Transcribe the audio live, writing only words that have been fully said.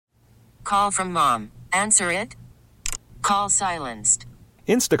Call from mom. Answer it. Call silenced.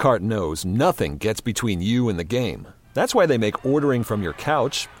 Instacart knows nothing gets between you and the game. That's why they make ordering from your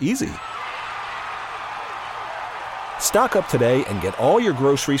couch easy. Stock up today and get all your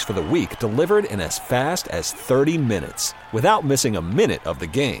groceries for the week delivered in as fast as 30 minutes without missing a minute of the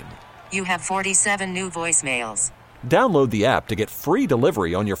game. You have 47 new voicemails. Download the app to get free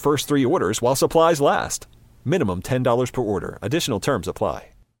delivery on your first 3 orders while supplies last. Minimum $10 per order. Additional terms apply.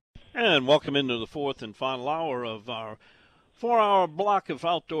 And welcome into the fourth and final hour of our 4-hour block of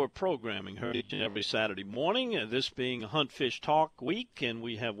outdoor programming heard each and every Saturday morning, this being Hunt Fish Talk Week, and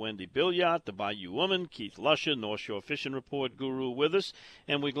we have Wendy Billiot, the Bayou Woman, Keith Lusher, North Shore Fishing Report guru with us,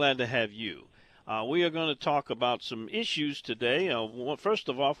 and we're glad to have you. We are going to talk about some issues today. First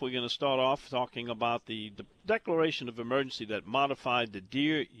of all, we're going to start off talking about the declaration of emergency that modified the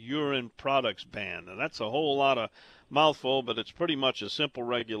deer urine products ban. Now, that's a whole lot of mouthful, but it's pretty much a simple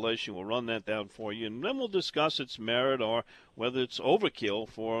regulation. We'll run that down for you, and then we'll discuss its merit or whether it's overkill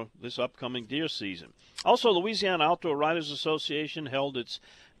for this upcoming deer season. Also, Louisiana Outdoor Writers Association held its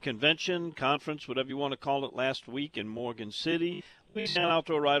convention, conference, whatever you want to call it, last week in Morgan City. Louisiana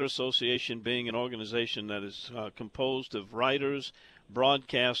Outdoor Writers Association being an organization that is composed of writers,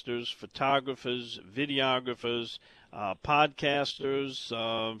 broadcasters, photographers, videographers,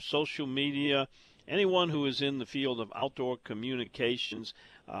 podcasters, social media, anyone who is in the field of outdoor communications.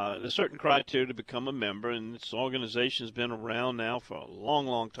 There's certain criteria to become a member, and this organization has been around now for a long,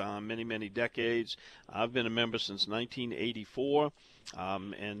 long time, many, many decades. I've been a member since 1984,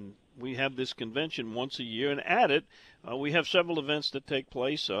 and we have this convention once a year, and at it, we have several events that take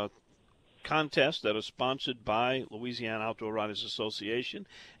place, contests that are sponsored by Louisiana Outdoor Writers Association,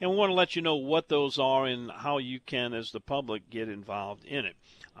 and we want to let you know what those are and how you can, as the public, get involved in it.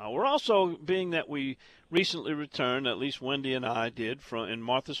 We're also, being that we recently returned, at least Wendy and I did, and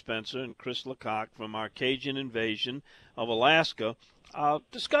Martha Spencer and Chris Lecoq from our Cajun invasion of Alaska,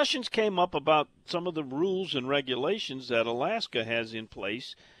 discussions came up about some of the rules and regulations that Alaska has in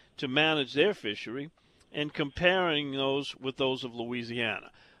place to manage their fishery and comparing those with those of Louisiana.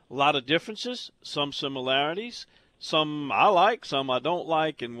 A lot of differences, some similarities, some I like, some I don't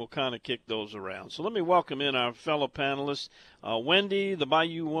like, and we'll kind of kick those around. So let me welcome in our fellow panelists, Wendy, the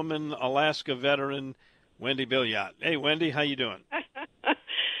Bayou Woman, Alaska veteran, Wendy Billiot. Hey, Wendy, how you doing?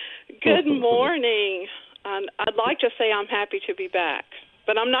 Good morning. I'd like to say I'm happy to be back,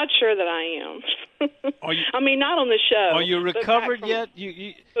 but I'm not sure that I am. I mean, not on the show. Are you recovered yet?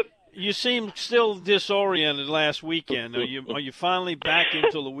 You seemed still disoriented last weekend. Are you finally back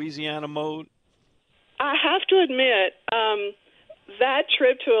into Louisiana mode? I have to admit, that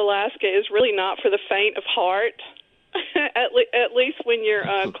trip to Alaska is really not for the faint of heart. At least when you're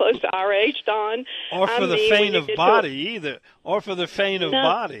close to our age, Don. Or for the faint of body, either. Or for the faint of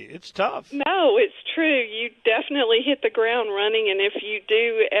body. It's tough. No, it's true. You definitely hit the ground running, and if you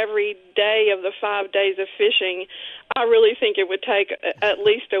do every day of the 5 days of fishing, I really think it would take at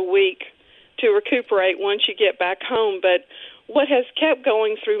least a week to recuperate once you get back home. But what has kept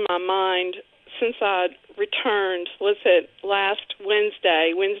going through my mind since I returned, was it last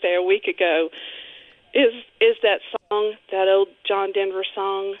Wednesday a week ago, is that song, that old John Denver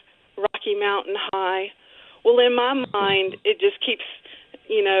song, Rocky Mountain High. Well, in my mind, it just keeps,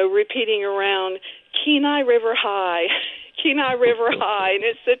 repeating around, Kenai River High, Kenai River High, and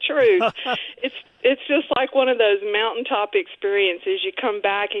it's the truth. It's just like one of those mountaintop experiences. You come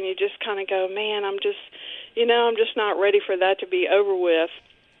back and you just kind of go, man, I'm just not ready for that to be over with.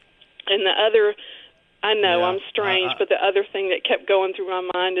 And the other, I know I'm strange, but the other thing that kept going through my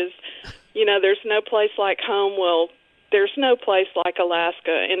mind is, there's no place like home. Well, there's no place like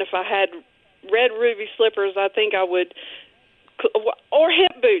Alaska. And if I had red ruby slippers, I think I would, or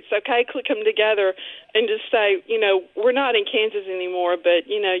hip boots, okay, click them together and just say, we're not in Kansas anymore, but,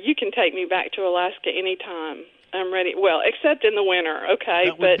 you can take me back to Alaska anytime. I'm ready. Well, except in the winter,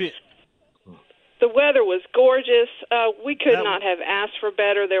 okay? The weather was gorgeous. We could not have asked for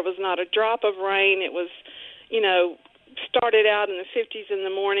better. There was not a drop of rain. It was, started out in the 50s in the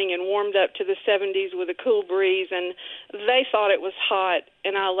morning and warmed up to the 70s with a cool breeze, and they thought it was hot,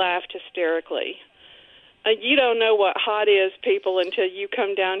 and I laughed hysterically. You don't know what hot is, people, until you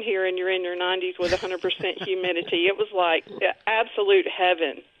come down here and you're in your 90s with 100% humidity. It was like absolute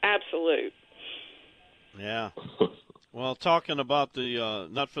heaven, absolute. Yeah. Well, talking about the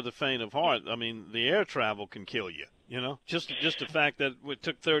not for the faint of heart, I mean, the air travel can kill you, just the fact that it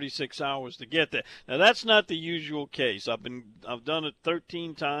took 36 hours to get there. Now, that's not the usual case. I've done it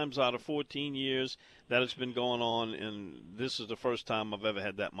 13 times out of 14 years that it's been going on, and this is the first time I've ever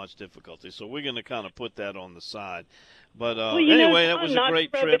had that much difficulty. So we're going to kind of put that on the side. But well, anyway, Don, that was a not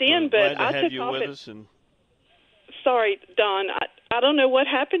great to rub trip. it in, I'm but glad to I have took you off with at, us. And sorry, Don, I don't know what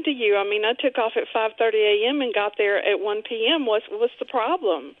happened to you. I mean, I took off at 5:30 a.m. and got there at 1 p.m. What's the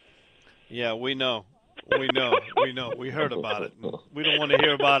problem? yeah, we know. We know. We know. We heard about it. We don't want to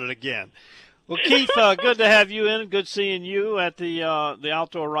hear about it again. Well, Keith, good to have you in. Good seeing you at the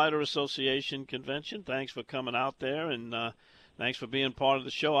Outdoor Writer Association convention. Thanks for coming out there, and thanks for being part of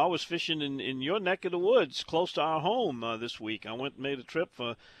the show. I was fishing in your neck of the woods, close to our home this week. I went and made a trip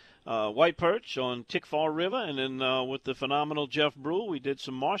for white perch on Tickfaw River, and then with the phenomenal Jeff Brule, we did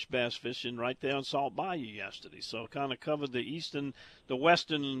some marsh bass fishing right there on Salt Bayou yesterday. So kind of covered the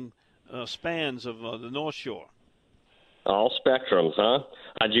western spans of the North Shore. All spectrums, huh?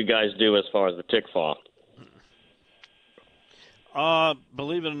 How'd you guys do as far as the Tickfaw?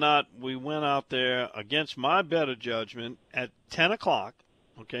 Believe it or not, we went out there against my better judgment at 10 o'clock,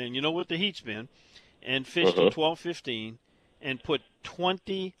 okay, and you know what the heat's been, and fished till 12:15 and put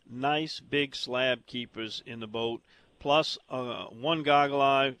 20 nice big slab keepers in the boat, plus one goggle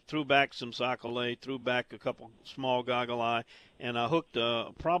eye, threw back some sac-a-lait, threw back a couple small goggle eye, and I hooked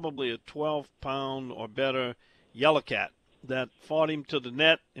probably a 12-pound or better yellowcat that fought him to the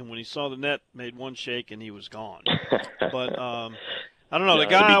net, and when he saw the net, made one shake and he was gone. But I don't know. The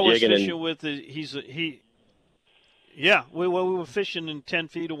guy I was fishing with, we were fishing in 10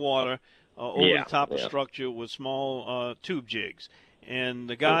 feet of water over the top of structure with small tube jigs. And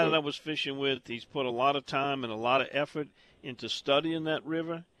the guy that I was fishing with, he's put a lot of time and a lot of effort into studying that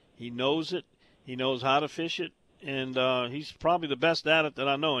river. He knows it. He knows how to fish it. And he's probably the best at it that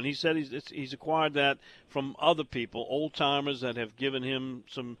I know. And he said he's acquired that from other people, old-timers that have given him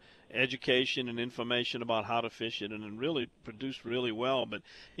some education and information about how to fish it, and really produced really well. But,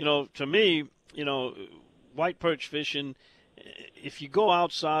 to me, white perch fishing, if you go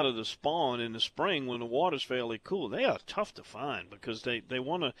outside of the spawn in the spring when the water's fairly cool, they are tough to find because they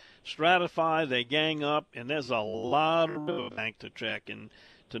want to stratify, they gang up, and there's a lot of riverbank to check. And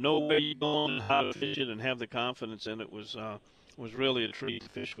to know where you're going and how to fish it and have the confidence in it was really a treat to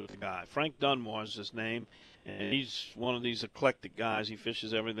fish with the guy. Frank Dunmore is his name, and he's one of these eclectic guys. He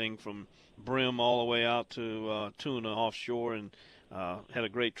fishes everything from brim all the way out to tuna offshore, and had a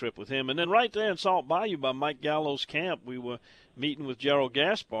great trip with him. And then right there in Salt Bayou by Mike Gallo's camp, we were meeting with Gerald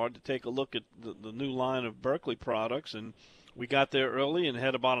Gaspard to take a look at the new line of Berkley products, and we got there early and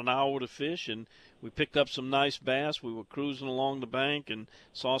had about an hour to fish, and we picked up some nice bass. We were cruising along the bank and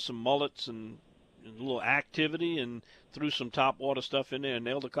saw some mullets and a little activity, and threw some topwater stuff in there and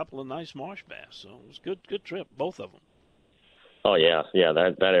nailed a couple of nice marsh bass. So it was a good trip, both of them. Oh, yeah,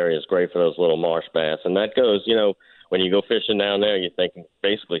 that area is great for those little marsh bass. And that goes, when you go fishing down there, you're thinking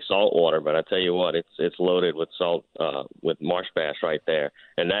basically salt water, but I tell you what, it's loaded with salt, with marsh bass right there.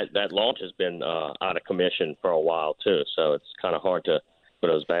 And that launch has been out of commission for a while, too, so it's kind of hard for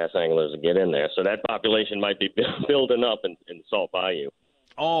those bass anglers to get in there. So that population might be building up in Salt Bayou.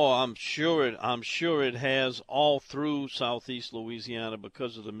 Oh, I'm sure it has all through southeast Louisiana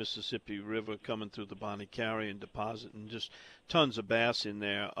because of the Mississippi River coming through the Bonnie Carry and depositing just tons of bass in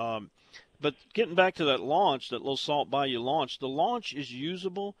there. But getting back to that little Salt Bayou launch, the launch is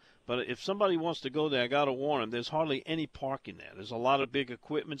usable, but if somebody wants to go there, I got to warn them, there's hardly any parking there. There's a lot of big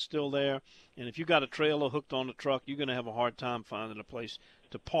equipment still there, and if you got a trailer hooked on the truck, you're going to have a hard time finding a place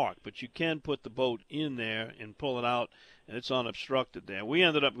to park. But you can put the boat in there and pull it out, and it's unobstructed there. We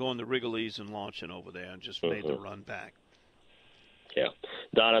ended up going to Wrigley's and launching over there and just made the run back. Yeah.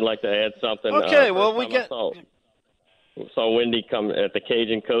 Don, I'd like to add something. Okay, well, we get... Saw Wendy come at the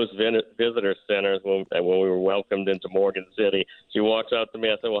Cajun Coast Visitor Center when we were welcomed into Morgan City. She walks out to me.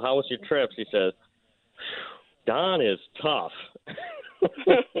 I said, well, how was your trip? She says, Don is tough.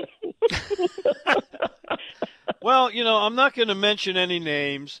 Well, I'm not going to mention any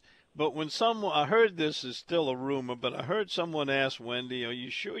names, but when I heard this is still a rumor, but I heard someone ask Wendy, are you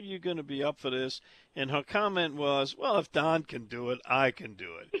sure you're going to be up for this? And her comment was, well, if Don can do it, I can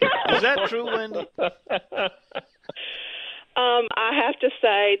do it. Is that true, Wendy? I have to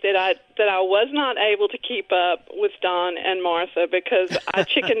say that I was not able to keep up with Don and Martha because I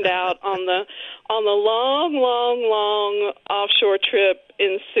chickened out on the long offshore trip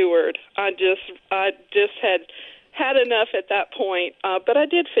in Seward. I just had enough at that point, but I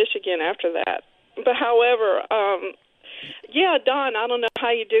did fish again after that. But however, Don, I don't know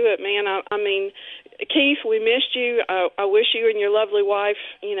how you do it, man. I mean, Keith, we missed you. I wish you and your lovely wife,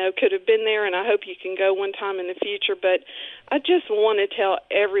 could have been there, and I hope you can go one time in the future. But I just want to tell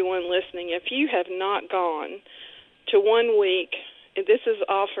everyone listening, if you have not gone to 1 week, this is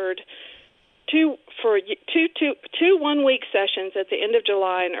offered two 1 week sessions at the end of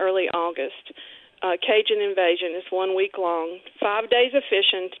July and early August. Cajun Invasion. It's 1 week long, 5 days of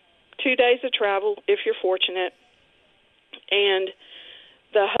fishing, 2 days of travel if you're fortunate. And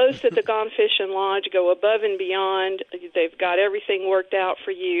the hosts at the Gone Fishing Lodge go above and beyond. They've got everything worked out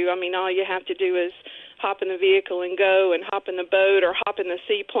for you. I mean, all you have to do is hop in the vehicle and go, and hop in the boat or hop in the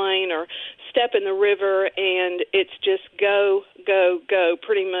seaplane or step in the river, and it's just go, go, go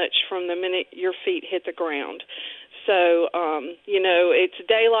pretty much from the minute your feet hit the ground. So, it's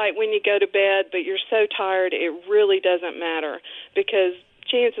daylight when you go to bed, but you're so tired it really doesn't matter, because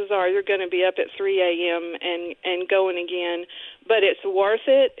chances are you're going to be up at 3 a.m. and going again. But it's worth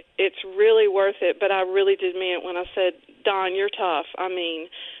it. It's really worth it. But I really did mean it when I said, Don, you're tough. I mean,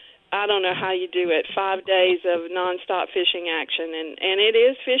 I don't know how you do it. 5 days of nonstop fishing action. And it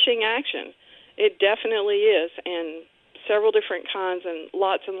is fishing action. It definitely is. And several different kinds and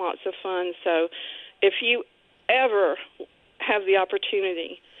lots of fun. So if you ever have the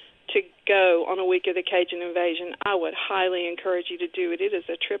opportunity to go on a week of the Cajun Invasion, I would highly encourage you to do it. It is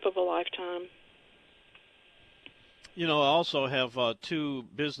a trip of a lifetime. I also have two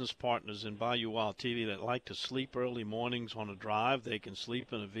business partners in Bayou Wild TV that like to sleep early mornings on a drive. They can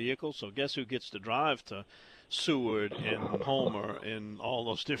sleep in a vehicle. So guess who gets to drive to Seward and Homer and all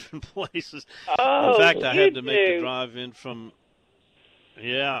those different places? Oh, in fact, I had to make do. the drive in from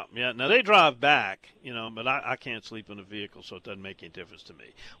Yeah. Now, they drive back, but I can't sleep in a vehicle, so it doesn't make any difference to me.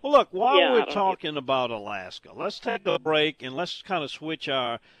 Well, look, while we're talking about Alaska, let's take a break and let's kind of switch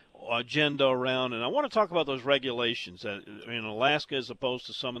our agenda around. And I want to talk about those regulations in Alaska as opposed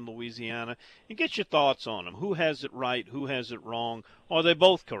to some in Louisiana and get your thoughts on them. Who has it right? Who has it wrong? Are they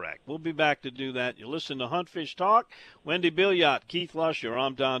both correct? We'll be back to do that. You listen to Hunt Fish Talk. Wendy Billiot, Keith Lusher,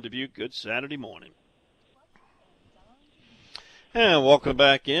 I'm Don Dubuque. Good Saturday morning. And welcome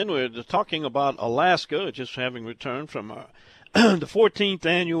back in. We're talking about Alaska, just having returned from the 14th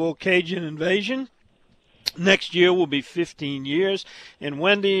annual Cajun Invasion. Next year will be 15 years. And,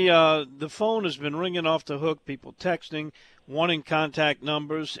 Wendy, the phone has been ringing off the hook, people texting, wanting contact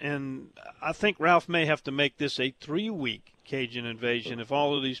numbers. And I think Ralph may have to make this a 3-week Cajun Invasion if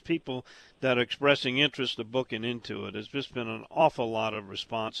all of these people that are expressing interest are booking into it. There's just been an awful lot of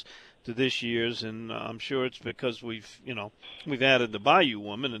response to this year's, and I'm sure it's because we've added the Bayou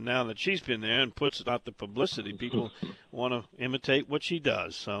Woman, and now that she's been there and puts out the publicity, people want to imitate what she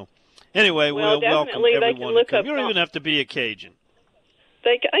does. So anyway, we'll welcome everyone to come. You don't even have to be a Cajun.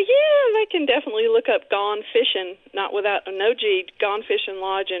 They can definitely look up Gone Fishing, not without a no G, Gone Fishing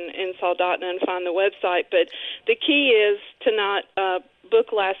Lodge in Soldotna, and find the website. But the key is to not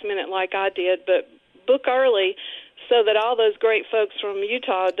book last minute like I did, but book early, so that all those great folks from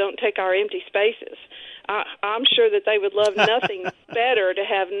Utah don't take our empty spaces. I'm sure that they would love nothing better to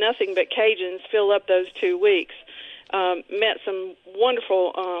have nothing but Cajuns fill up those 2 weeks. Met some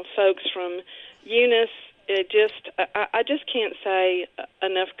wonderful folks from Eunice. I just can't say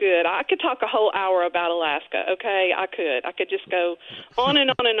enough good. I could talk a whole hour about Alaska, okay? I could just go on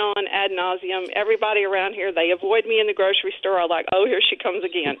and on and on ad nauseum. Everybody around here, they avoid me in the grocery store. I'm like, oh, here she comes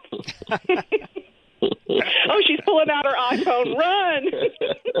again. Oh, she's pulling out her iPhone. Run!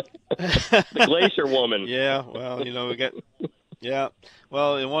 The Glacier Woman. Yeah, well, we got... Yeah,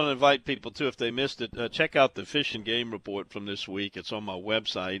 well, I want to invite people, too, if they missed it, check out the Fish and Game Report from this week. It's on my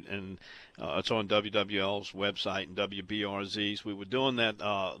website, and it's on WWL's website and WBRZ's. We were doing that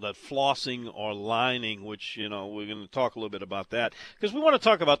flossing or lining, which, we're going to talk a little bit about that, because we want to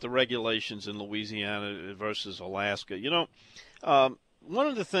talk about the regulations in Louisiana versus Alaska. One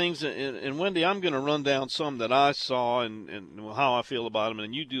of the things, and Wendy, I'm going to run down some that I saw and how I feel about them,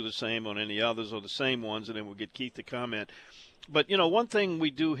 and you do the same on any others or the same ones, and then we'll get Keith to comment. But, one thing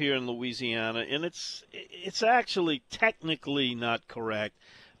we do here in Louisiana, and it's actually technically not correct,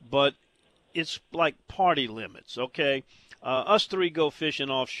 but it's like party limits, okay? Us three go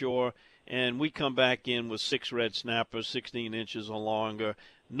fishing offshore, and we come back in with 6 red snappers, 16 inches or longer.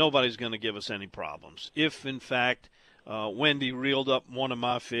 Nobody's going to give us any problems. If, in fact, Wendy reeled up one of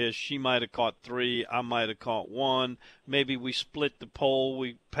my fish, she might have caught 3, I might have caught 1. Maybe we split the pole,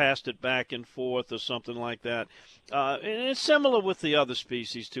 we passed it back and forth or something like that. And it's similar with the other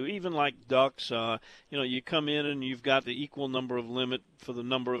species, too, even like ducks. You come in and you've got the equal number of limit for the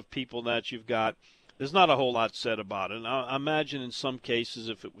number of people that you've got. There's not a whole lot said about it. And I imagine in some cases,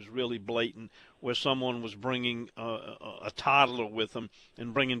 if it was really blatant, where someone was bringing a toddler with them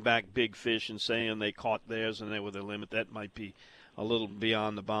and bringing back big fish and saying they caught theirs and they were their limit, that might be a little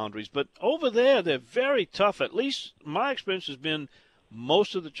beyond the boundaries. But over there, they're very tough. At least my experience has been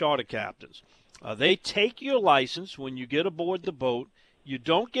most of the charter captains. They take your license when you get aboard the boat. You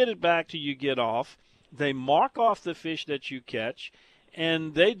don't get it back till you get off. They mark off the fish that you catch.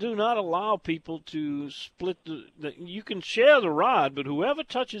 and they do not allow people to split you can share the rod, but whoever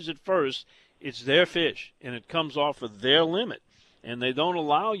touches it first, it's their fish, and it comes off of their limit. And they don't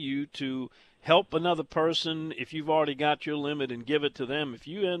allow you to help another person if you've already got your limit and give it to them. If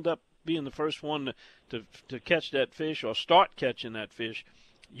you end up being the first one to catch that fish or start catching that fish,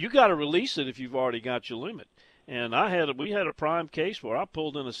 you got to release it if you've already got your limit. And we had a prime case where I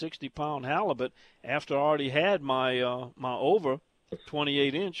pulled in a 60-pound halibut after I already had my my over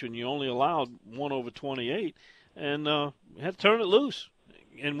 28-inch, and you only allowed 1 over 28, and had to turn it loose.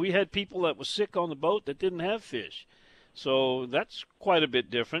 And we had people that were sick on the boat that didn't have fish. So that's quite a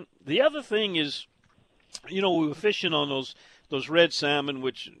bit different. The other thing is, we were fishing on those red salmon,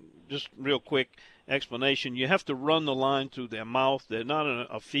 which, just real quick explanation, you have to run the line through their mouth. They're not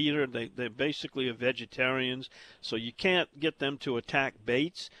a feeder. They're basically vegetarians, so you can't get them to attack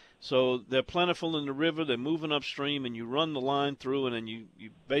baits. So they're plentiful in the river. They're moving upstream, and you run the line through, and then you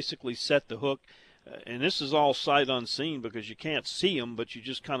basically set the hook. And this is all sight unseen because you can't see them, but you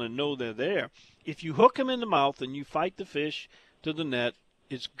just kind of know they're there. If you hook them in the mouth and you fight the fish to the net,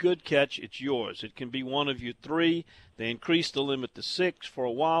 it's good catch. It's yours. It can be one of your 3. They increased the limit to 6. For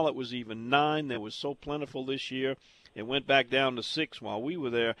a while, it was even 9. They were so plentiful this year. It went back down to 6 while we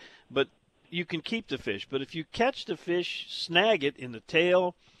were there. But you can keep the fish. But if you catch the fish, snag it in the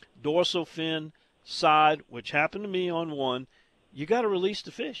tail, dorsal fin, side, which happened to me on one, you got to release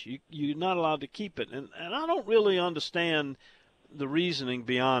the fish. You're not allowed to keep it. And I don't really understand the reasoning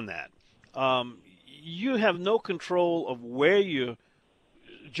beyond that. You have no control of where you're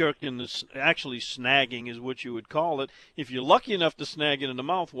jerking, actually snagging is what you would call it. If you're lucky enough to snag it in the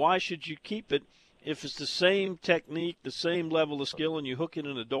mouth, why should you keep it if it's the same technique, the same level of skill, and you hook it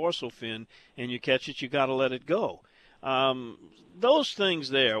in a dorsal fin and you catch it, you got to let it go. Those things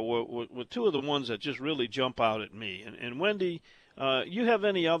there were 2 of the ones that just really jump out at me. And Wendy, you have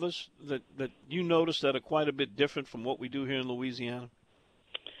any others that you notice that are quite a bit different from what we do here in Louisiana?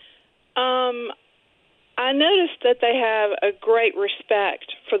 I noticed that they have a great respect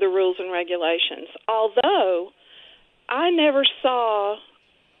for the rules and regulations, although I never saw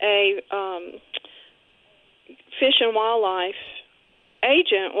a Fish and Wildlife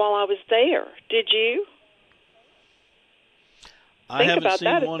agent while I was there. Did you? I haven't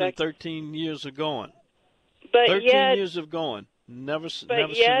seen one in 13 years of going. But 13 years of going. Never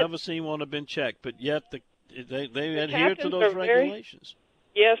seen one have been checked, but yet they adhere to those regulations.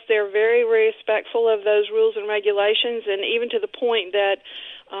 Yes, they're very respectful of those rules and regulations, and even to the point that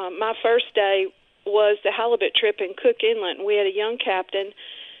my first day was the halibut trip in Cook Inlet. We had a young captain,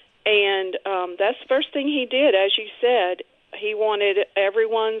 and that's the first thing he did, as you said. He wanted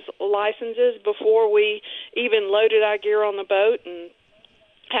everyone's licenses before we even loaded our gear on the boat and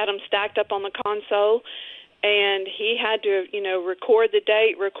had them stacked up on the console. And he had to, record the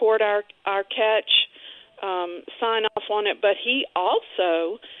date, record our catch, sign off on it. But he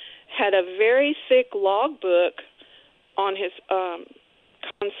also had a very thick logbook on his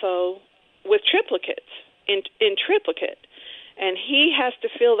console with triplicates, in triplicate. And he has to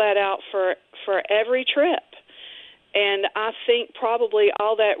fill that out for every trip. And I think probably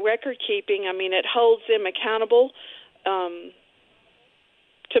all that record keeping, it holds them accountable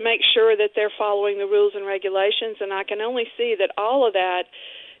to make sure that they're following the rules and regulations. And I can only see that all of that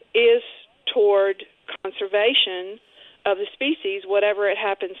is toward conservation of the species, whatever it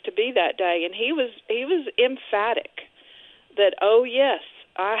happens to be that day. And he was emphatic that, oh, yes,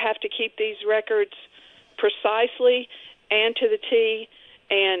 I have to keep these records precisely and to the T,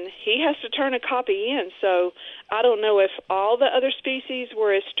 and he has to turn a copy in. So I don't know if all the other species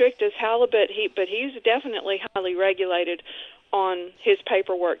were as strict as halibut, but he's definitely highly regulated on his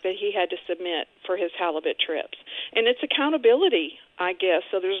paperwork that he had to submit for his halibut trips. And it's accountability, I guess.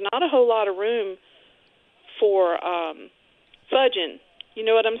 So there's not a whole lot of room for fudging. You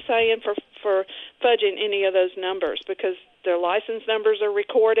know what I'm saying? For fudging any of those numbers, because their license numbers are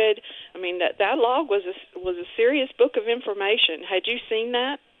recorded. That log was a serious book of information. Had you seen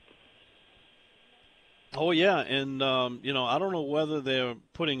that? Oh, yeah, and, I don't know whether they're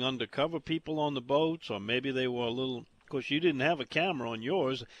putting undercover people on the boats or maybe they were a little – of course, you didn't have a camera on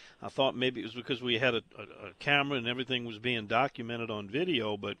yours. I thought maybe it was because we had a camera and everything was being documented on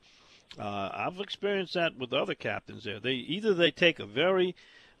video, but I've experienced that with other captains there. They take a very,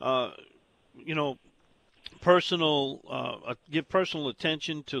 give personal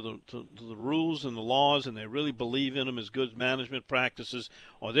attention to the rules and the laws, and they really believe in them as good management practices,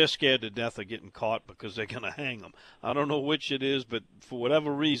 or they're scared to death of getting caught because they're going to hang them. I don't know which it is, but for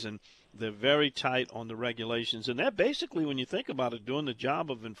whatever reason, they're very tight on the regulations, and they're basically, when you think about it, doing the job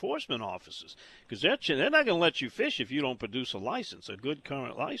of enforcement officers, because they're not going to let you fish if you don't produce a license, a good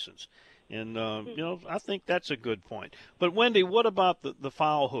current license. And, I think that's a good point. But, Wendy, what about the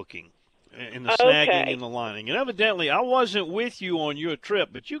foul hooking and the snagging and the lining? And evidently, I wasn't with you on your trip,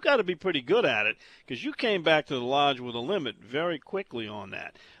 but you got to be pretty good at it because you came back to the lodge with a limit very quickly on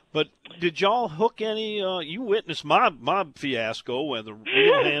that. But did y'all hook any? You witnessed my fiasco where the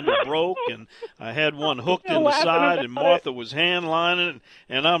reel handle broke, and I had one hooked in the side, and Martha was hand lining it,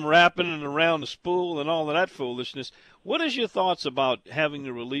 and I'm wrapping it around the spool and all of that foolishness. What is your thoughts about having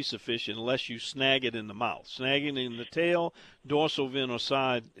to release a fish unless you snag it in the mouth? Snagging it in the tail, dorsal fin, or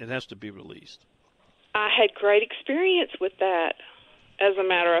side, it has to be released. I had great experience with that, as a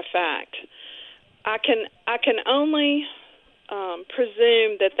matter of fact. I can only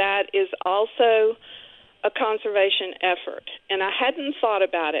presume that is also a conservation effort. And I hadn't thought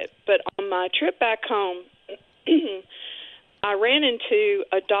about it, but on my trip back home, I ran into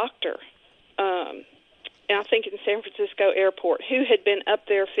a doctor, I think in San Francisco Airport, who had been up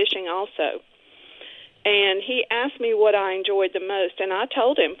there fishing also. And he asked me what I enjoyed the most, and I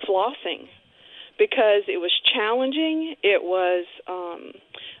told him flossing, because it was challenging. It was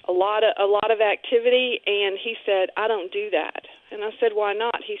a lot of activity, and he said, I don't do that. And I said, why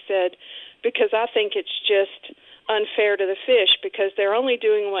not? He said, because I think it's just unfair to the fish, because they're only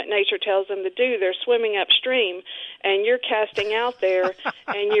doing what nature tells them to do. They're swimming upstream, and you're casting out there,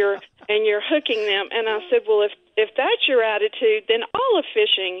 and you're hooking them. And I said, well, if that's your attitude, then all of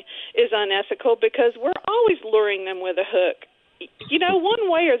fishing is unethical, because we're always luring them with a hook.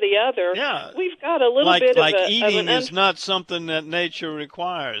 One way or the other. Yeah. We've got a little bit like of eating is not something that nature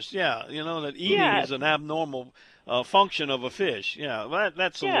requires. Yeah, that eating is an abnormal function of a fish. Yeah,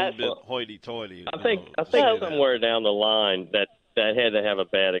 that's a little bit hoity-toity. I think somewhere down the line that had to have a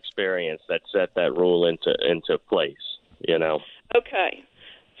bad experience that set that rule into place. Okay,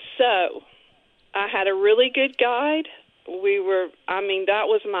 so I had a really good guide. That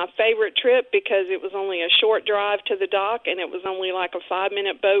was my favorite trip because it was only a short drive to the dock, and it was only like a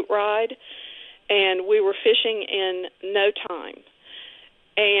 5-minute boat ride, and we were fishing in no time.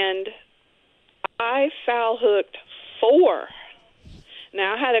 And I foul hooked 4.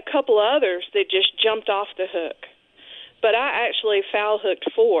 Now, I had a couple others that just jumped off the hook, but I actually foul hooked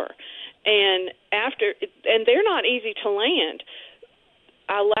 4. And they're not easy to land.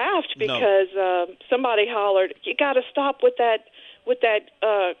 I laughed because somebody hollered, "You got to stop with that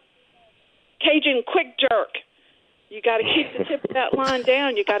Cajun quick jerk. You got to keep the tip of that line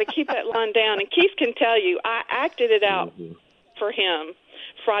down. You got to keep that line down." And Keith can tell you, I acted it out for him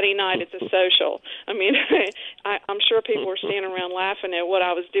Friday night at the social. I'm sure people were standing around laughing at what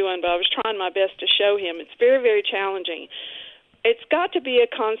I was doing, but I was trying my best to show him. It's very, very challenging. It's got to be a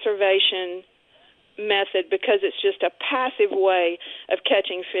conservation method because it's just a passive way of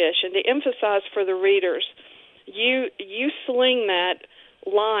catching fish. And to emphasize for the readers, you sling that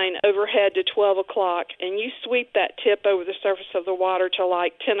line overhead to 12 o'clock, and you sweep that tip over the surface of the water to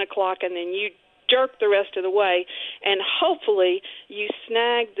like 10 o'clock, and then you jerk the rest of the way, and hopefully you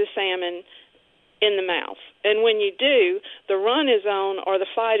snag the salmon in the mouth. And when you do, the run is on or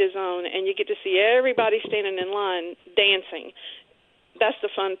the fight is on, and you get to see everybody standing in line dancing. That's the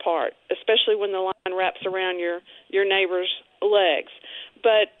fun part, especially when the line wraps around your neighbor's legs.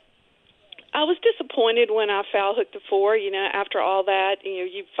 But I was disappointed when I foul hooked the 4, after all that.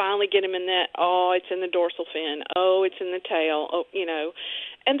 You finally get him in that, it's in the dorsal fin. It's in the tail,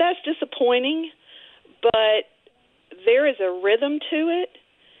 And that's disappointing, but there is a rhythm to it,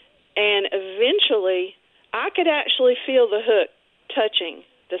 and eventually I could actually feel the hook touching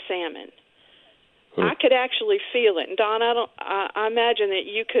the salmon. I could actually feel it. And Don, I imagine that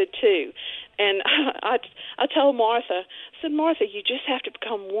you could too. And I told Martha, I said, Martha, you just have to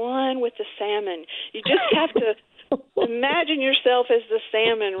become one with the salmon. You just have to imagine yourself as the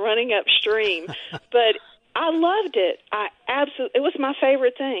salmon running upstream. But I loved it. It was my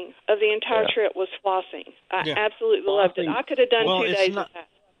favorite thing of the entire trip was flossing. I absolutely loved it. I could have done 2 days of that.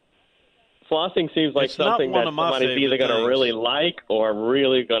 Flossing seems like something that somebody's either going to really like or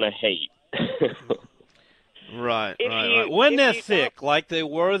really going to hate. Right. When they're thick, like they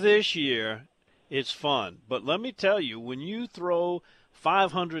were this year, it's fun. But let me tell you, when you throw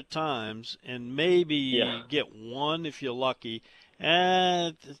 500 times and maybe get one if you're lucky,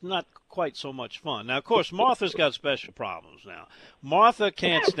 it's not quite so much fun. Now, of course, Martha's got special problems now. Martha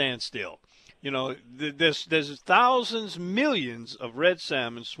can't stand still. You know, there's thousands, millions of red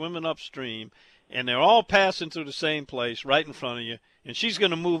salmon swimming upstream, and they're all passing through the same place right in front of you. And she's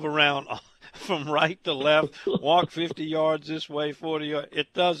going to move around from right to left, walk 50 yards this way, 40 yards.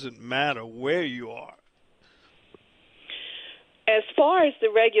 It doesn't matter where you are. As far as the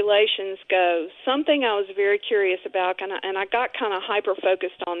regulations go, something I was very curious about, and I got kind of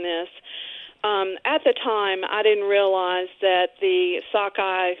hyper-focused on this. At the time, I didn't realize that the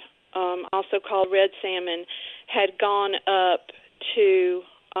sockeye, also called red salmon, had gone up to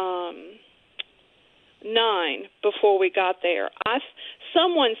 9 before we got there.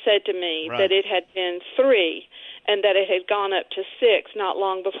 Someone said to me that it had been 3 and that it had gone up to 6 not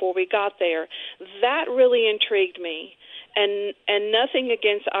long before we got there. That really intrigued me, and nothing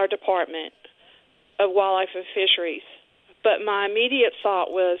against our Department of Wildlife and Fisheries. But my immediate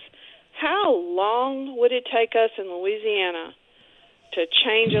thought was, how long would it take us in Louisiana to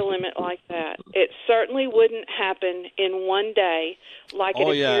change a limit like that? It certainly wouldn't happen in one day like it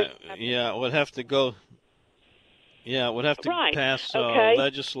appears to happen. It would have to go. Yeah, it would have to pass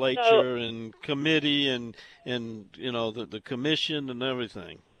legislature and committee and you know the commission and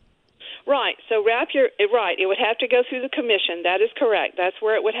everything. Right. So it would have to go through the commission. That is correct. That's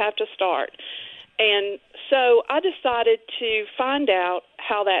where it would have to start. And so I decided to find out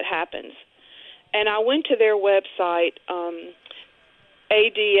how that happens. And I went to their website,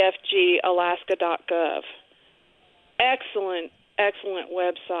 adfgalaska.gov. Excellent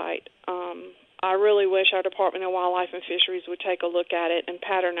website. I really wish our Department of Wildlife and Fisheries would take a look at it and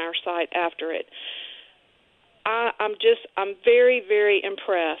pattern our site after it. I'm very, very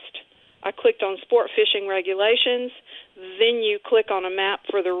impressed. I clicked on sport fishing regulations. Then you click on a map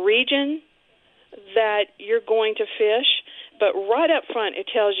for the region that you're going to fish. But right up front, it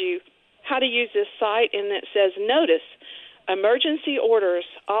tells you how to use this site, and it says, notice, emergency orders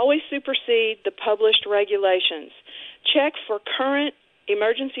always supersede the published regulations. Check for current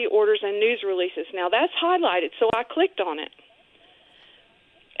emergency orders and news releases. Now, that's highlighted, so I clicked on it.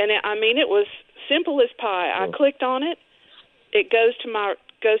 And it was simple as pie. I clicked on it. It goes to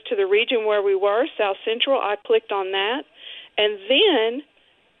the region where we were, South Central. I clicked on that. And then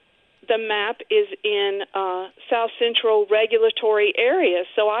the map is in South Central regulatory areas.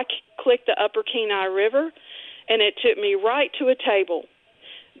 So I clicked the Upper Kenai River, and it took me right to a table.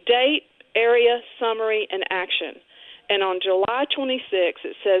 Date, area, summary, and action. And on July 26,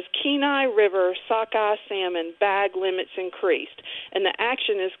 it says Kenai River sockeye salmon bag limits increased. And the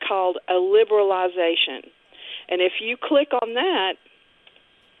action is called a liberalization. And if you click on that,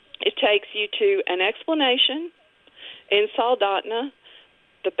 it takes you to an explanation in Soldotna,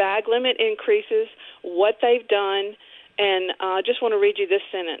 the bag limit increases, what they've done, and I just want to read you this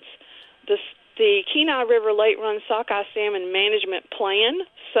sentence. The Kenai River Late Run Sockeye Salmon Management Plan,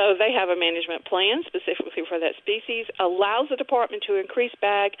 so they have a management plan specifically for that species, allows the department to increase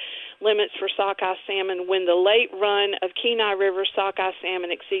bag limits for sockeye salmon when the late run of Kenai River sockeye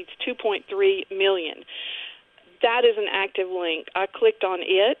salmon exceeds 2.3 million. That is an active link. I clicked on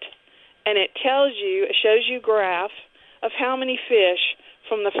it, and it shows you a graph of how many fish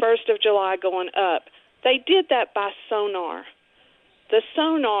from the 1st of July going up. They did that by sonar. The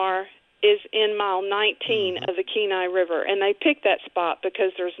sonar is in mile 19 of the Kenai River, and they picked that spot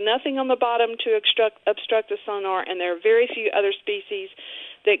because there's nothing on the bottom to obstruct the sonar, and there are very few other species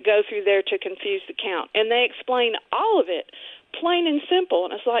that go through there to confuse the count. And they explain all of it, plain and simple,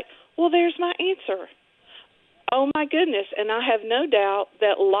 and it's like, well, there's my answer. Oh, my goodness, and I have no doubt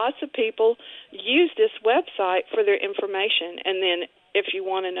that lots of people use this website for their information, and then if you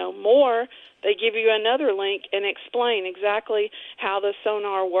want to know more, they give you another link and explain exactly how the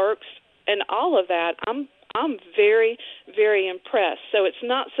sonar works and all of that. I'm very, very impressed. So it's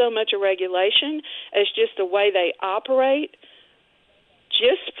not so much a regulation as just the way they operate.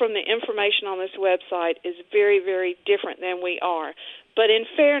 Just from the information on this website is very, very different than we are. But in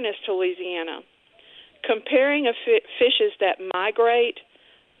fairness to Louisiana, comparing fishes that migrate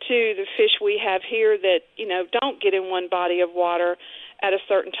to the fish we have here that, don't get in one body of water at a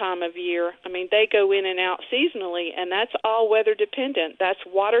certain time of year. I mean, they go in and out seasonally, and that's all weather dependent. That's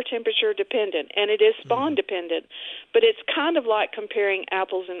water temperature dependent, and it is spawn dependent. But it's kind of like comparing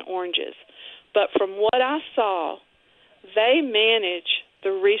apples and oranges. But from what I saw, they manage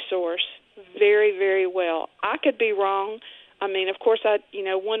the resource very, very well. I could be wrong. I mean, of course, 1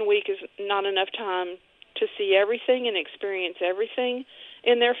 week is not enough time to see everything and experience everything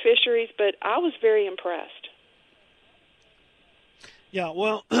in their fisheries, but I was very impressed. Yeah,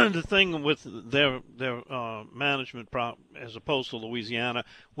 well, the thing with their management as opposed to Louisiana,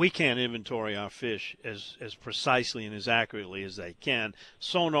 we can't inventory our fish as precisely and as accurately as they can.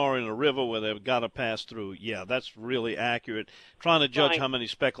 Sonar in a river where they've got to pass through, yeah, that's really accurate. Trying to judge how many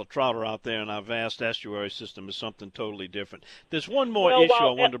speckled trout are out there in our vast estuary system is something totally different. There's one more issue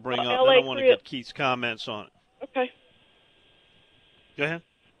I wanted to bring up, and I want to get Keith's comments on it. Okay. Go ahead.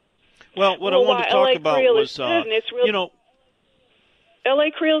 Well, what I wanted to talk about was,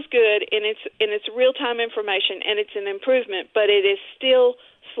 LA Creel's good, and it's real-time information, and it's an improvement, but it is still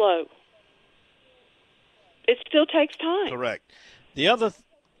slow. It still takes time. Correct. The other,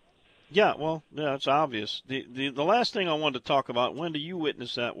 it's obvious. The last thing I wanted to talk about, Wendy, you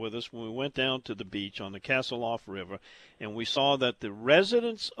witnessed that with us when we went down to the beach on the Castleoff River, and we saw that the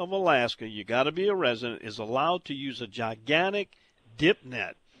residents of Alaska, you got to be a resident, is allowed to use a gigantic dip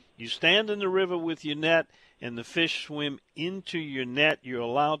net. You stand in the river with your net, and the fish swim into your net. You're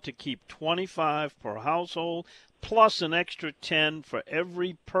allowed to keep 25 per household, plus an extra 10 for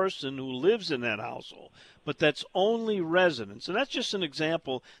every person who lives in that household. But that's only residents. And that's just an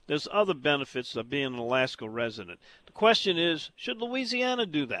example. There's other benefits of being an Alaska resident. The question is, should Louisiana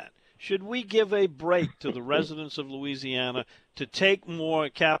do that? Should we give a break to the residents of Louisiana to take more,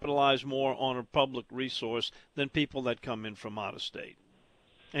 capitalize more on a public resource than people that come in from out of state?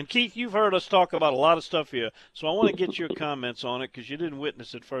 And, Keith, you've heard us talk about a lot of stuff here, so I want to get your comments on it because you didn't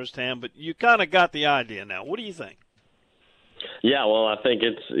witness it firsthand, but you kind of got the idea now. What do you think? Yeah, well, I think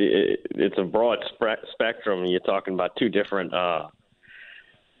it's a broad spectrum. You're talking about two different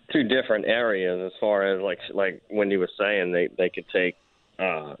areas as far as, like Wendy was saying, they could take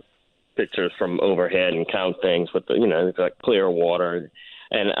pictures from overhead and count things with, it's like clear water.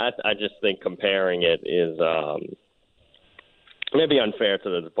 And I just think comparing it is maybe unfair to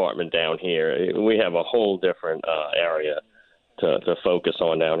the department down here. We have a whole different area to focus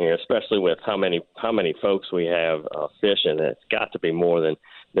on down here, especially with how many folks we have fishing. It's got to be more than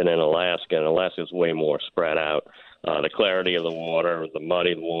in Alaska, and Alaska's way more spread out. The clarity of the water, the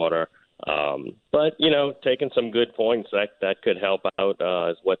muddied water. But, taking some good points, that could help out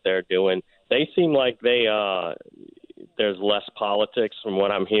is what they're doing. They seem like there's less politics from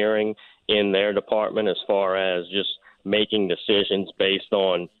what I'm hearing in their department as far as just making decisions based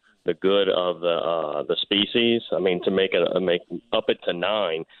on the good of the species. I mean, to make up it to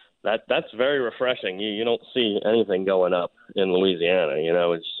 9, that's very refreshing. You don't see anything going up in Louisiana.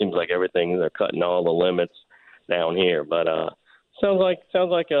 It seems like they're cutting all the limits down here. But sounds like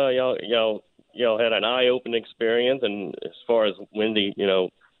y'all had an eye-opening experience. And as far as Wendy,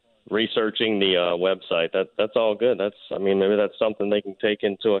 researching the website, that's all good. Maybe that's something they can take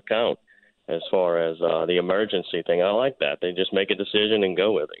into account. As far as the emergency thing, I like that. They just make a decision and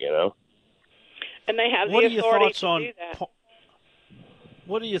go with it, And they have the authority to do that.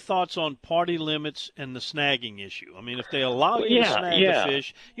 What are your thoughts on party limits and the snagging issue? I mean, if they allow you to snag the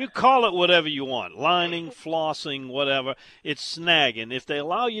fish, you call it whatever you want, lining, flossing, whatever, it's snagging. If they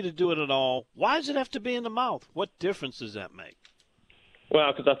allow you to do it at all, why does it have to be in the mouth? What difference does that make?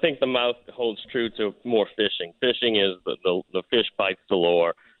 Well, because I think the mouth holds true to more fishing. Fishing is the fish bites the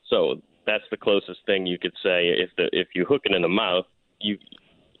lure, so that's the closest thing you could say. If you hook it in the mouth, you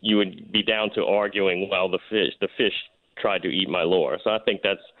would be down to arguing, well, the fish tried to eat my lure. So I think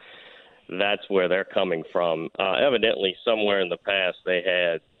that's where they're coming from. Evidently, somewhere in the past, they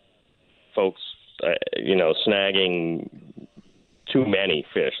had folks, snagging too many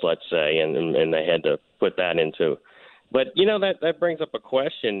fish, let's say, and they had to put that into. But that brings up a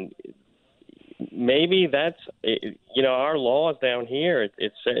question. Maybe that's, our laws down here,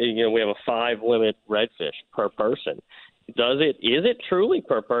 it's we have a 5 limit redfish per person. Is it truly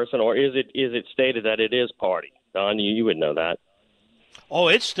per person, or is it stated that it is party? Don, you would know that. Oh,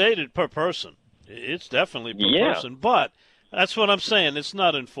 it's stated per person. It's definitely per person, but that's what I'm saying. It's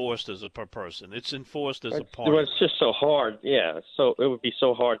not enforced as a per person. It's enforced as a party. Well, it's just so hard. Yeah, so it would be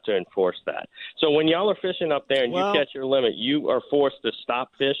so hard to enforce that. So when y'all are fishing up there and you catch your limit, you are forced to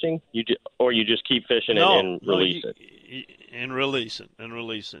stop fishing, or you just keep fishing and release it? And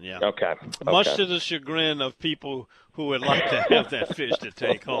releasing, yeah. Okay. Much to the chagrin of people who would like to have that fish to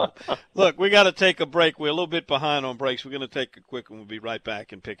take home. Look, we got to take a break. We're a little bit behind on breaks. We're going to take a quick one. We'll be right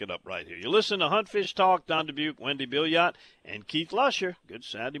back and pick it up right here. You listen to Hunt Fish Talk, Don Dubuque, Wendy Billiot, and Keith Lusher. Good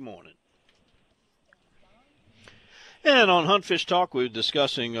Saturday morning. And on Hunt Fish Talk, we're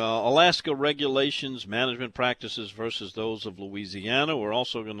discussing Alaska regulations, management practices versus those of Louisiana. We're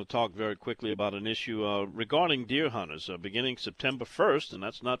also going to talk very quickly about an issue regarding deer hunters. Beginning September 1st, and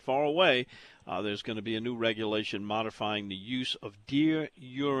that's not far away, there's going to be a new regulation modifying the use of deer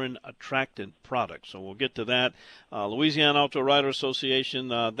urine attractant products. So we'll get to that. Louisiana Outdoor Writer Association,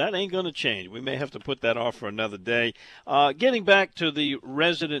 that ain't going to change. We may have to put that off for another day. Getting back to the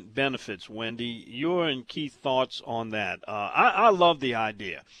resident benefits, Wendy, your and Keith thoughts on that. I love the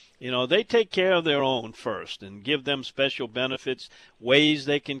idea. They take care of their own first and give them special benefits, ways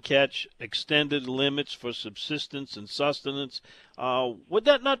they can catch, extended limits for subsistence and sustenance. Would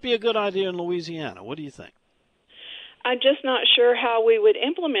that not be a good idea in Louisiana? What do you think? I'm just not sure how we would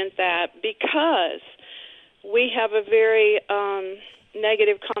implement that because we have a very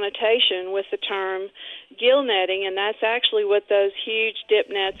negative connotation with the term gill netting, and that's actually what those huge dip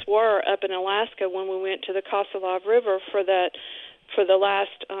nets were up in Alaska when we went to the Koselav River for the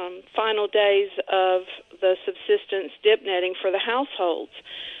last final days of the subsistence dip netting for the households.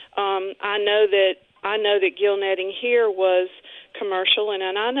 I know that gill netting here was commercial, and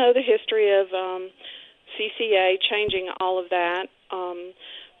I know the history of CCA changing all of that.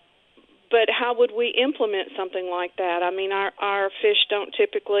 But how would we implement something like that? I mean, our fish don't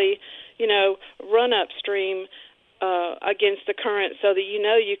typically, run upstream against the current so that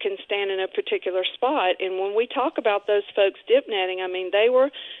you can stand in a particular spot. And when we talk about those folks dip netting, I mean they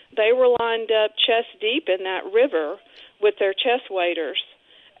were lined up chest deep in that river with their chest waders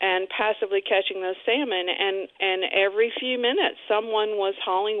and passively catching those salmon. And every few minutes, someone was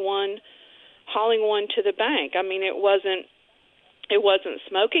hauling one to the bank. I mean, it wasn't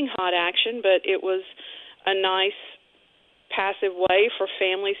smoking hot action, but it was a nice passive way for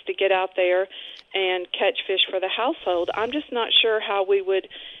families to get out there and catch fish for the household. I'm just not sure how we would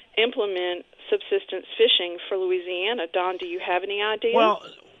implement subsistence fishing for Louisiana. Don, do you have any idea?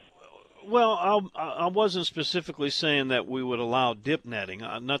 Well, I wasn't specifically saying that we would allow dip netting.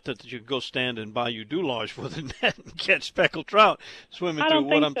 Not that you go stand in Bayou Dulage with a net and catch speckled trout swimming through.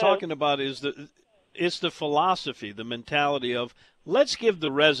 What I'm talking about is it's the philosophy, the mentality of let's give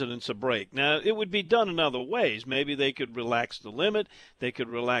the residents a break. Now, it would be done in other ways. Maybe they could relax the limit. They could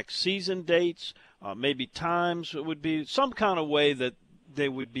relax season dates, maybe times. It would be some kind of way that they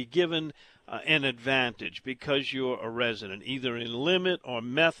would be given an advantage because you're a resident, either in limit or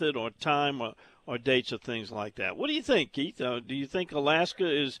method or time or dates or things like that. What do you think, Keith? Do you think Alaska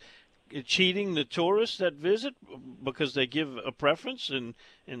is cheating the tourists that visit because they give a preference and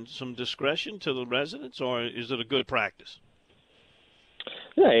some discretion to the residents, or is it a good practice?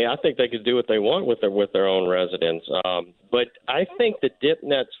 Yeah, I think they could do what they want with their own residents. But I think the dip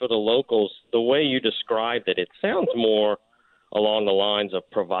nets for the locals, the way you described it, it sounds more along the lines of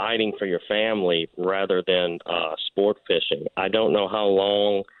providing for your family rather than sport fishing. I don't know how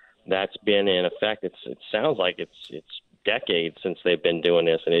long that's been in effect. It sounds like it's decades since they've been doing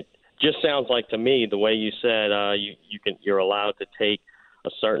this, and it just sounds like to me the way you said you're allowed to take a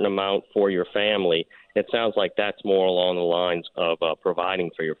certain amount for your family. It sounds like that's more along the lines of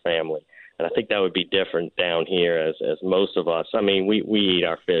providing for your family. And I think that would be different down here as most of us. I mean, we eat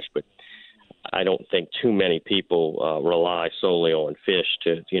our fish, but I don't think too many people rely solely on fish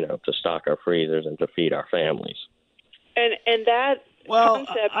to stock our freezers and to feed our families. And that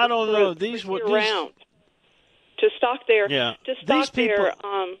concept I don't know. These were around to stock their fish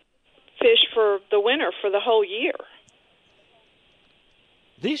for the winter for the whole year.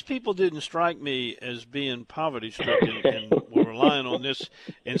 These people didn't strike me as being poverty-stricken and were relying on this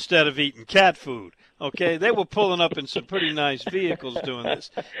instead of eating cat food. Okay, they were pulling up in some pretty nice vehicles doing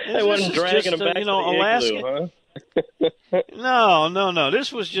this. They wasn't dragging them back to the Alaska. igloo, huh? No.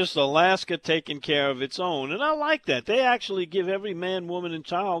 This was just Alaska taking care of its own, and I like that. They actually give every man, woman, and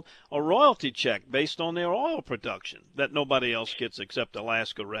child a royalty check based on their oil production that nobody else gets except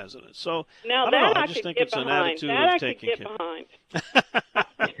Alaska residents. So now I just think it's an attitude of taking care.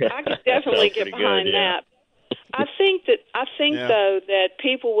 I could definitely get behind that. I think though that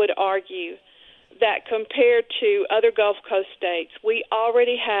people would argue that compared to other Gulf Coast states, we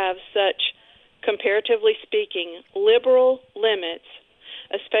already have such, comparatively speaking, liberal limits,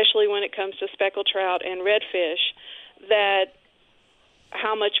 especially when it comes to speckled trout and redfish, that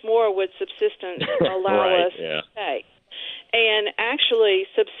how much more would subsistence allow us to take? And actually,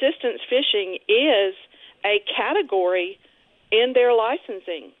 subsistence fishing is a category in their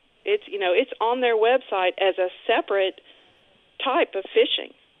licensing. It's on their website as a separate type of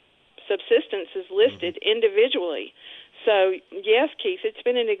fishing. Subsistence is listed individually. So, yes, Keith, it's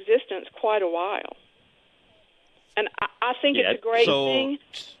been in existence quite a while. And I think it's a great thing.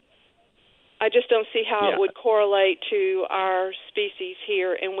 I just don't see how it would correlate to our species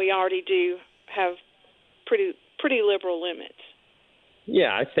here, and we already do have pretty liberal limits.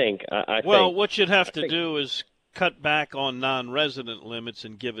 Yeah, I think. What you'd have to do is cut back on non-resident limits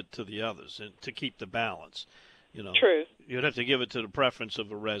and give it to the others and to keep the balance. True. You'd have to give it to the preference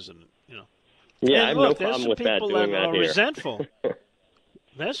of a resident. Yeah, and I have look, no there's problem some with that people doing that are here. resentful.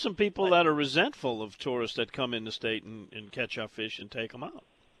 There's some people that are resentful of tourists that come in the state and catch our fish and take them out.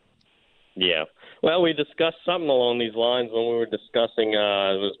 Yeah. Well, we discussed something along these lines when we were discussing it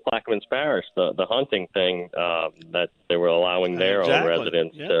was Plaquemines Parish, the hunting thing that they were allowing their own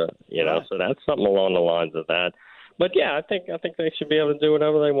residents to, Right. So that's something along the lines of that. But yeah, I think they should be able to do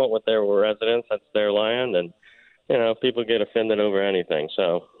whatever they want with their residents. That's their land, and people get offended over anything.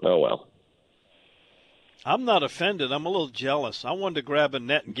 So, oh well. I'm not offended. I'm a little jealous. I wanted to grab a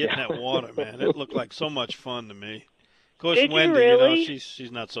net and get in that water, man. It looked like so much fun to me. Of course, Did Wendy, you really?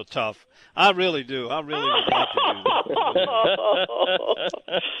 she's not so tough. I really do. I really would like to do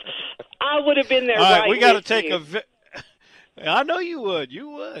that. I would have been there. All right, right we got to with take you. I know you would. You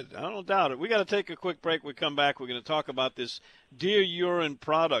would. I don't doubt it. We got to take a quick break. We come back. We're going to talk about this deer urine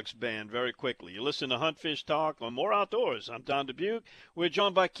products ban very quickly. You listen to Hunt Fish Talk on More Outdoors. I'm Don Dubuque. We're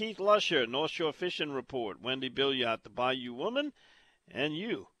joined by Keith Lusher, North Shore Fishing Report, Wendy Billiot, the Bayou Woman, and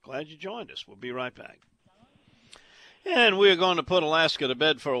you. Glad you joined us. We'll be right back. And we're going to put Alaska to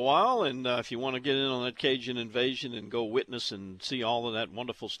bed for a while, and if you want to get in on that Cajun invasion and go witness and see all of that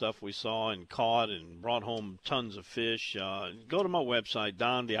wonderful stuff we saw and caught and brought home tons of fish, go to my website,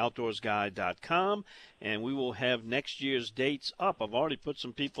 dontheoutdoorsguy.com, and we will have next year's dates up. I've already put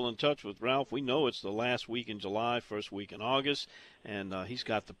some people in touch with Ralph. We know it's the last week in July, first week in August, and he's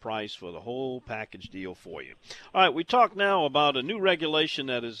got the price for the whole package deal for you. All right, we talk now about a new regulation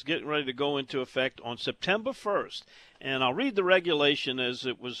that is getting ready to go into effect on September 1st. And I'll read the regulation as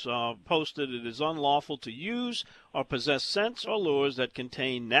it was posted. It is unlawful to use or possess scents or lures that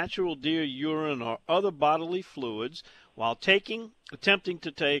contain natural deer urine or other bodily fluids while attempting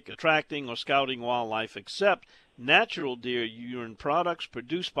to take, attracting, or scouting wildlife except natural deer urine products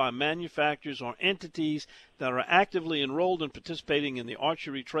produced by manufacturers or entities that are actively enrolled in participating in the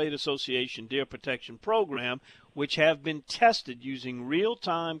Archery Trade Association Deer Protection Program, which have been tested using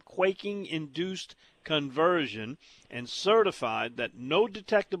real-time quaking-induced conversion and certified that no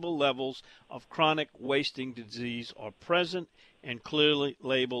detectable levels of chronic wasting disease are present and clearly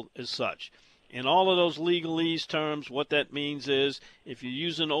labeled as such. In all of those legalese terms, what that means is if you're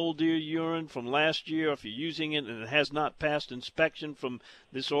using old deer urine from last year, if you're using it and it has not passed inspection from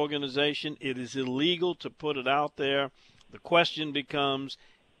this organization, it is illegal to put it out there. The question becomes,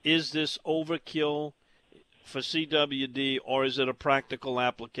 is this overkill for CWD, or is it a practical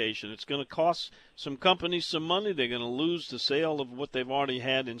application? It's going to cost some companies some money. They're going to lose the sale of what they've already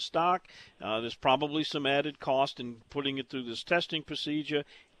had in stock. There's probably some added cost in putting it through this testing procedure.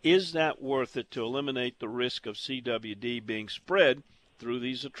 Is that worth it to eliminate the risk of CWD being spread through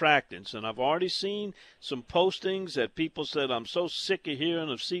these attractants? And I've already seen some postings that people said, I'm so sick of hearing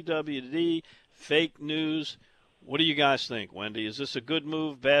of CWD, fake news. What do you guys think, Wendy? Is this a good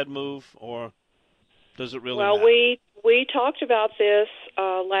move, bad move, or does it really matter? Well, we talked about this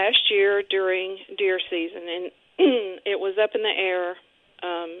last year during deer season, and it was up in the air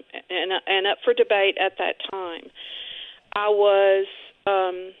and up for debate at that time. I was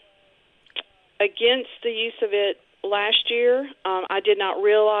against the use of it last year. I did not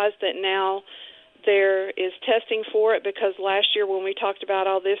realize that now there is testing for it, because last year when we talked about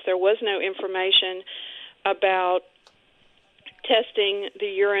all this, there was no information about testing the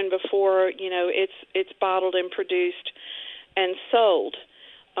urine before it's bottled and produced and sold.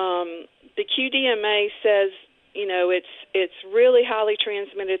 The QDMA says it's really highly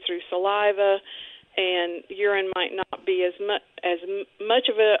transmitted through saliva, and urine might not be as much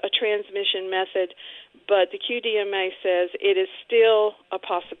of a transmission method, but the QDMA says it is still a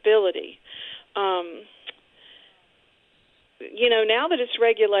possibility. Now that it's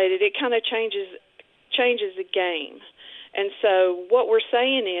regulated, it kind of changes the game. And so what we're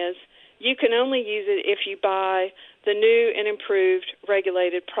saying is you can only use it if you buy the new and improved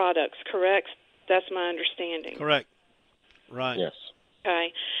regulated products, correct? That's my understanding. Correct. Right. Yes.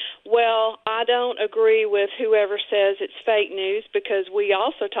 Okay. Well, I don't agree with whoever says it's fake news, because we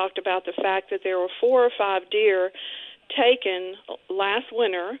also talked about the fact that there were 4 or 5 deer taken last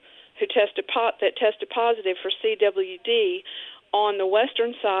winter who tested positive for CWD on the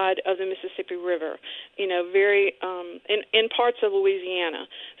western side of the Mississippi River, very in parts of Louisiana.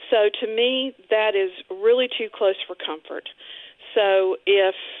 So to me, that is really too close for comfort. So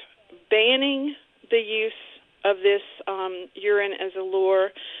if banning the use of this urine as a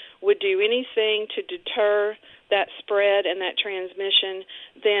lure would do anything to deter that spread and that transmission,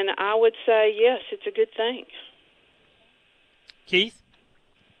 then I would say, yes, it's a good thing. Keith?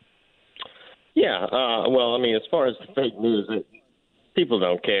 Yeah. Well, I mean, as far as fake news, people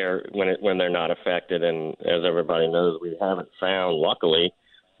don't care when they're not affected, and as everybody knows, we haven't found, luckily,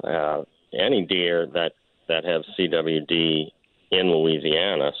 any deer that have CWD in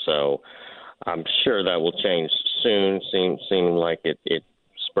Louisiana. So I'm sure that will change soon. Seeming like it's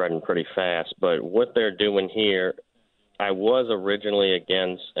spreading pretty fast. But what they're doing here, I was originally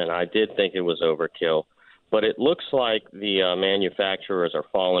against, and I did think it was overkill. But it looks like the manufacturers are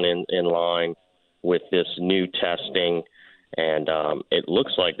falling in line with this new testing, and it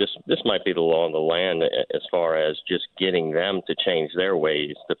looks like this might be the law of the land as far as just getting them to change their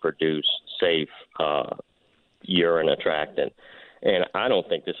ways to produce safe urine attractant. And I don't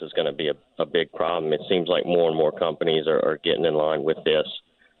think this is going to be a big problem. It seems like more and more companies are getting in line with this.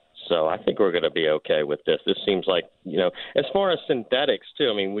 So I think we're going to be okay with this. This seems like, as far as synthetics, too,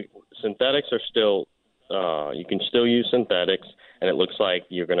 I mean, synthetics are still you can still use synthetics, and it looks like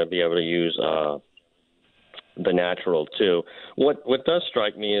you're going to be able to use the natural, too. What does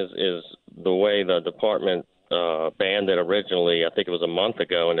strike me is the way the department banned it originally. I think it was a month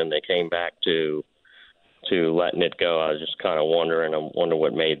ago, and then they came back to letting it go. I was just kind of wondering. I wonder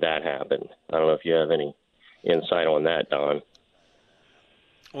what made that happen. I don't know if you have any insight on that, Don.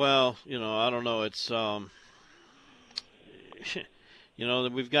 Well, I don't know. It's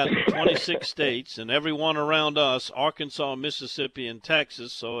we've got 26 states, and every one around us, Arkansas, Mississippi, and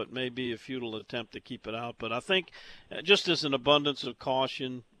Texas, so it may be a futile attempt to keep it out. But I think just as an abundance of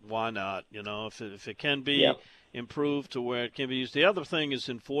caution, why not? If it can be improved to where it can be used. The other thing is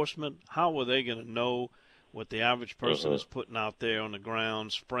enforcement. How are they going to know what the average person is putting out there on the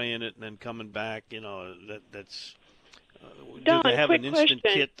ground, spraying it, and then coming back? That's Don, do they have quick an instant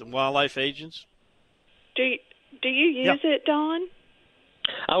question. kit, the wildlife agents? Do you use it, Don?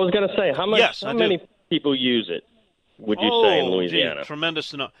 I was going to say, how many people use it, would you say, in Louisiana?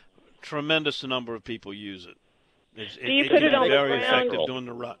 Tremendous number of people use it. Do you put it on the ground? Very effective during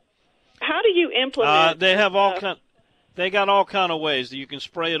the rut. How do you implement They have They got all kind of ways. You can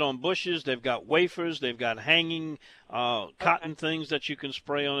spray it on bushes. They've got wafers. They've got hanging cotton things that you can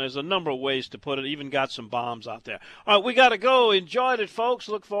spray on. There's a number of ways to put it. Even got some bombs out there. All right, we got to go. Enjoyed it, folks.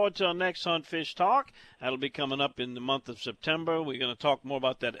 Look forward to our next Hunt Fish Talk. That'll be coming up in the month of September. We're going to talk more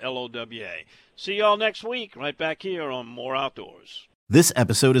about that LOWA. See y'all next week right back here on More Outdoors. This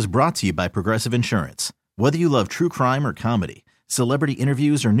episode is brought to you by Progressive Insurance. Whether you love true crime or comedy, celebrity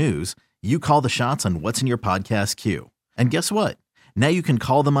interviews or news, you call the shots on what's in your podcast queue. And guess what? Now you can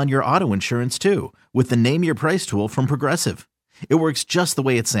call them on your auto insurance too with the Name Your Price tool from Progressive. It works just the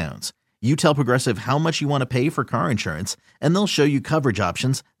way it sounds. You tell Progressive how much you want to pay for car insurance, and they'll show you coverage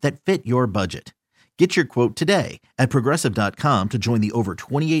options that fit your budget. Get your quote today at Progressive.com to join the over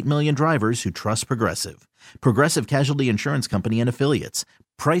 28 million drivers who trust Progressive. Progressive Casualty Insurance Company and Affiliates.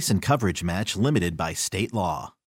 Price and coverage match limited by state law.